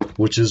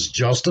 which is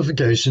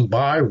justification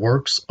by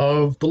works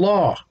of the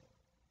law.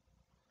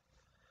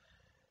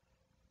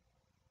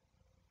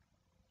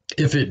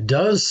 If it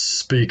does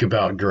speak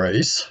about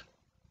grace,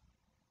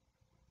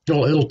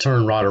 It'll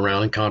turn right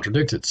around and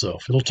contradict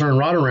itself. It'll turn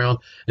right around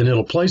and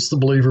it'll place the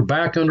believer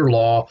back under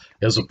law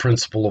as a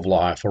principle of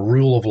life, a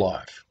rule of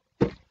life.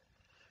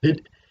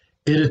 It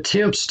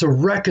attempts to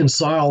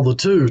reconcile the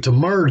two, to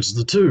merge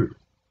the two.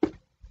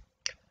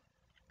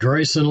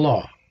 Grace and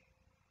law.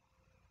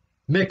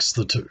 Mix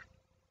the two.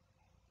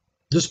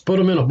 Just put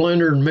them in a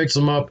blender and mix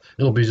them up.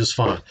 It'll be just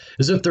fine.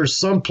 As if there's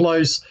some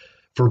place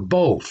for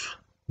both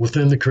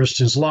within the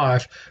Christian's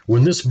life,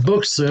 when this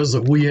book says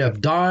that we have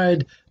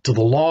died to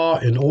the law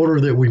in order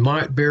that we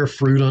might bear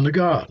fruit unto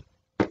God.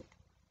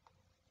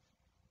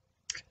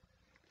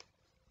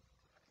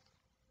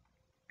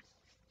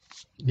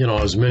 You know,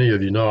 as many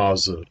of you know, I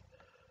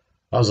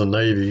was a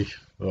Navy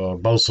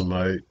bosun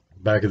mate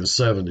back in the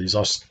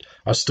 70s.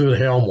 I stood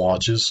helm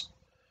watches,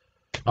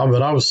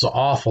 but I was so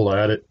awful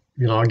at it.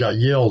 You know, I got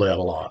yelled at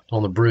a lot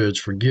on the bridge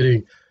for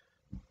getting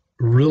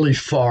really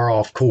far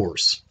off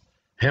course.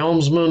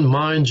 Helmsman,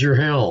 mind your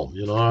helm.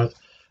 You know,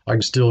 I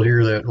can still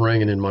hear that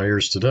ringing in my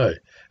ears today.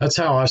 That's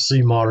how I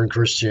see modern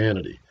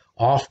Christianity.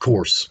 Off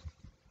course.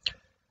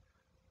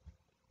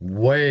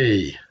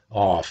 Way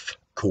off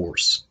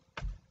course.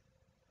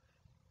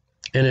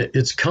 And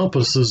its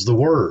compass is the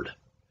word.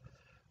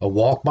 A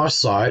walk by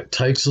sight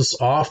takes us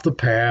off the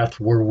path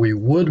where we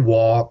would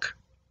walk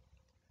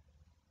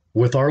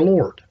with our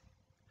Lord.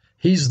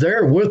 He's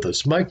there with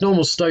us, make no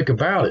mistake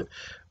about it,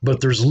 but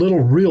there's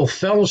little real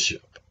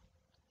fellowship.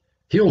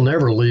 He'll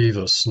never leave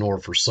us nor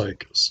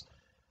forsake us.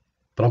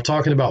 But I'm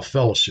talking about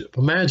fellowship.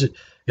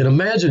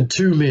 Imagine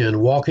two men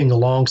walking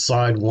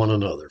alongside one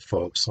another,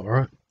 folks, all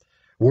right?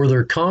 Where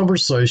their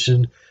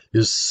conversation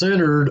is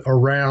centered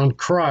around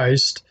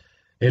Christ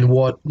and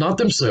what, not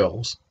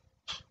themselves,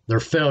 their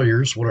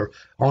failures, what are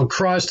on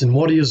Christ and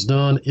what he has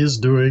done, is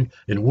doing,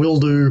 and will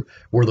do,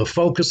 where the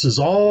focus is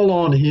all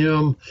on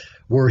him,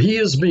 where he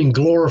is being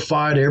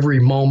glorified every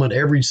moment,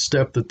 every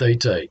step that they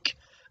take.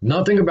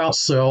 Nothing about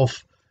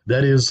self.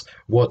 That is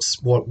what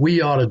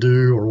we ought to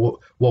do, or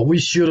what we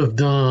should have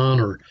done,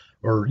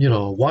 or you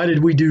know, why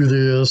did we do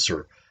this,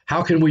 or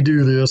how can we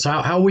do this,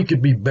 how we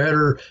could be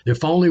better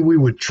if only we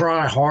would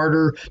try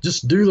harder,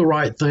 just do the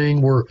right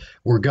thing, where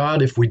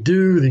God, if we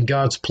do, then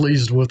God's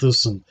pleased with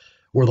us, and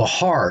where the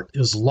heart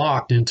is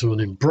locked into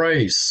an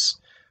embrace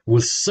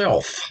with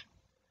self.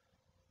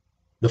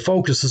 The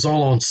focus is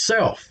all on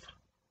self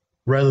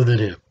rather than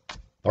him,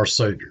 our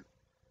Savior.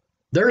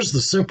 There's the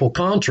simple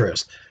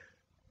contrast.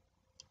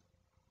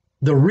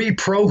 The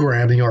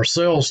reprogramming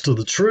ourselves to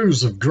the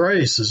truths of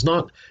grace is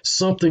not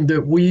something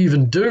that we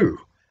even do.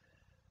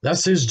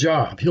 That's his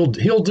job. He'll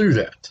do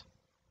that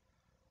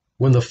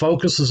when the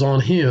focus is on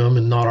him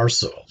and not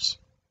ourselves.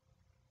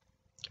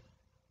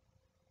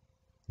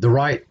 The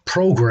right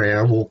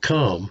program will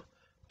come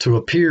to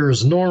appear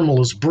as normal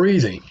as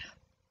breathing.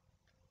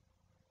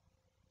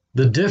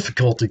 The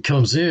difficulty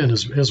comes in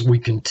as we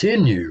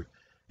continue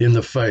in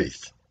the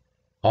faith,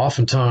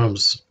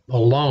 oftentimes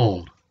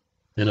alone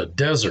in a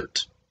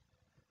desert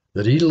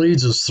that he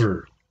leads us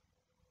through,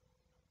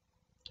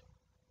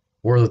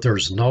 where that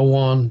there's no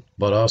one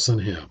but us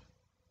and him.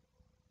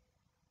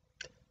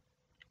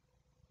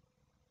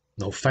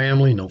 No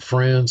family, no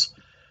friends,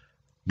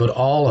 but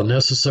all a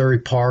necessary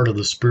part of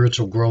the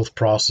spiritual growth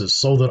process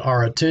so that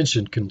our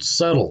attention can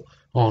settle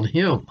on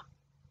him.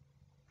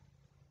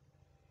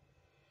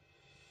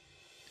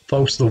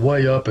 Folks, the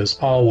way up has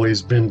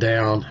always been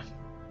down.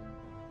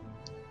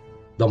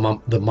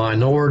 The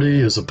minority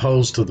as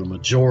opposed to the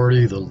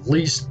majority, the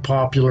least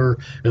popular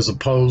as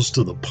opposed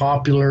to the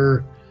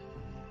popular.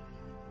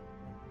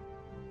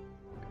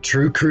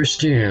 True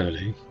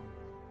Christianity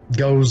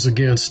goes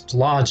against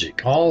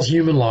logic, all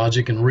human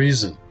logic and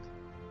reason.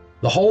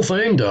 The whole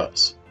thing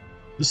does.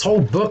 This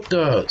whole book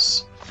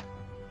does.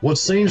 What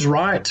seems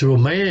right to a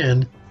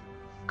man,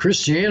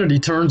 Christianity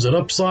turns it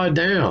upside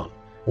down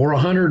or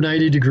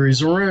 180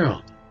 degrees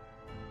around.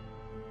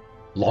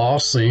 Law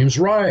seems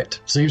right,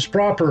 seems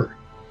proper,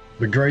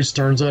 but grace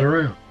turns that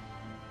around.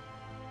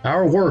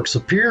 Our works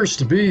appears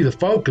to be the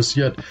focus,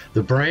 yet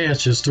the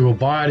branch is to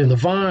abide in the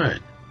vine.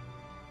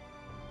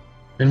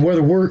 And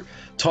whether we're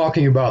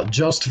talking about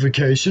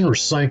justification or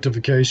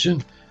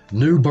sanctification,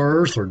 new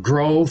birth or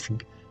growth,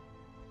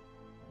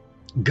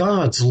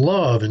 God's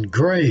love and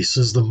grace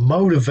is the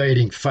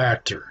motivating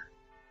factor.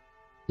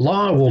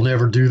 Law will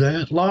never do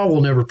that. Law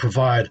will never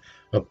provide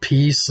a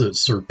peace that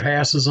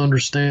surpasses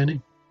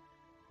understanding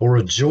or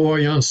a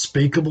joy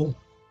unspeakable.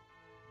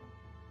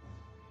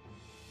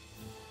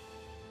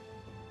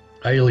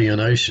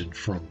 Alienation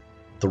from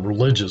the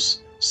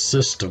religious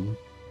system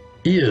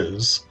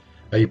is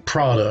a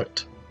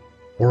product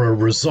or a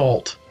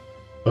result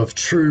of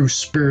true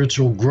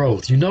spiritual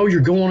growth. You know you're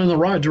going in the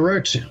right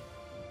direction.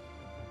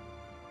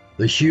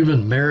 The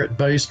human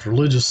merit-based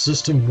religious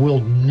system will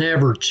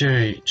never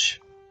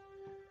change.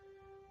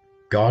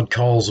 God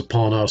calls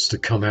upon us to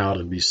come out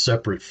and be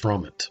separate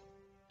from it.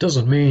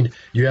 Doesn't mean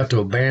you have to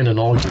abandon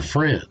all your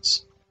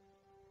friends.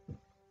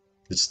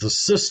 It's the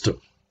system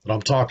that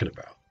I'm talking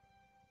about.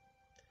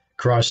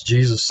 Christ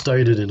Jesus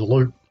stated in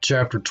Luke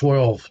chapter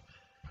 12,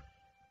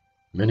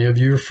 many of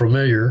you are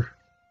familiar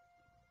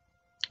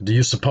Do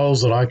you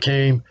suppose that I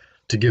came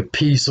to give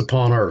peace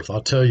upon earth? I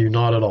tell you,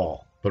 not at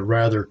all, but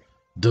rather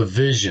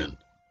division.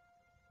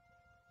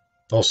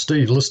 Oh,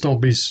 Steve, let's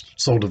don't be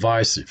so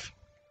divisive.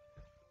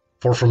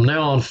 For from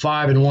now on,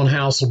 5 in one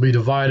house will be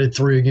divided,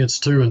 3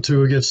 against 2, and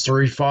 2 against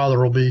 3.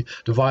 Father will be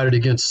divided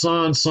against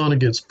son, son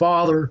against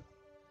father,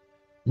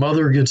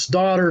 mother against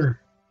daughter,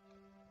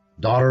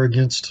 daughter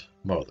against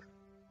mother,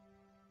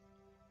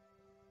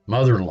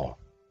 mother-in-law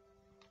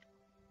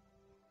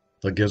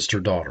against her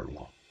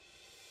daughter-in-law,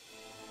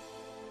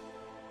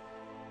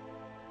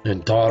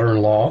 and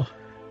daughter-in-law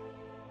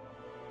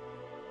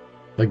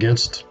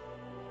against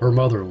her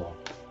mother-in-law.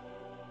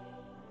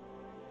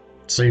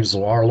 It seems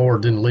though our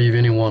Lord didn't leave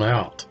anyone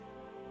out.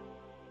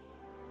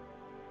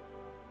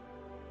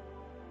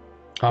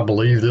 I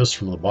believe this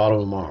from the bottom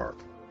of my heart.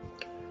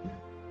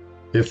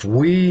 If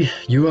we,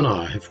 you and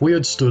I, if we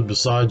had stood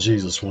beside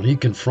Jesus when he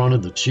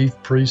confronted the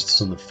chief priests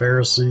and the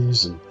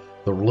Pharisees and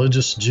the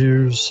religious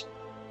Jews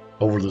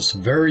over this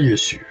very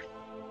issue,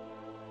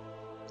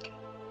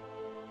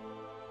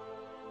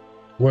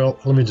 well,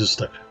 let me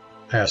just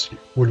ask you,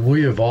 would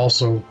we have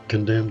also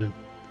condemned him?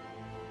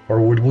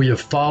 Or would we have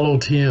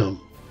followed him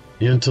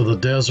into the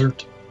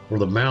desert or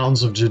the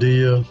mountains of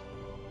Judea?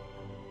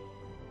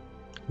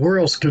 Where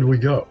else could we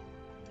go?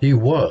 He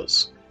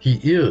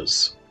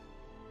is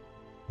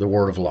the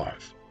Word of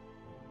life.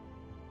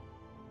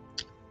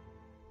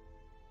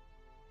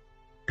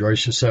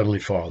 Gracious Heavenly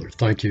Father,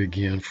 thank you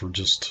again for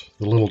just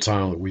the little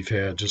time that we've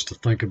had just to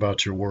think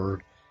about your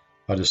Word.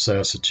 I just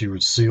ask that you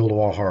would seal to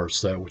our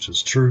hearts that which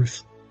is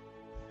truth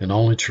and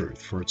only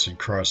truth, for it's in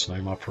Christ's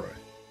name I pray.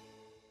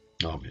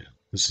 Amen.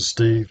 This is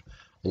Steve.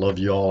 I love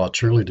you all. I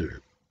truly do.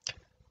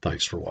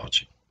 Thanks for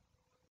watching.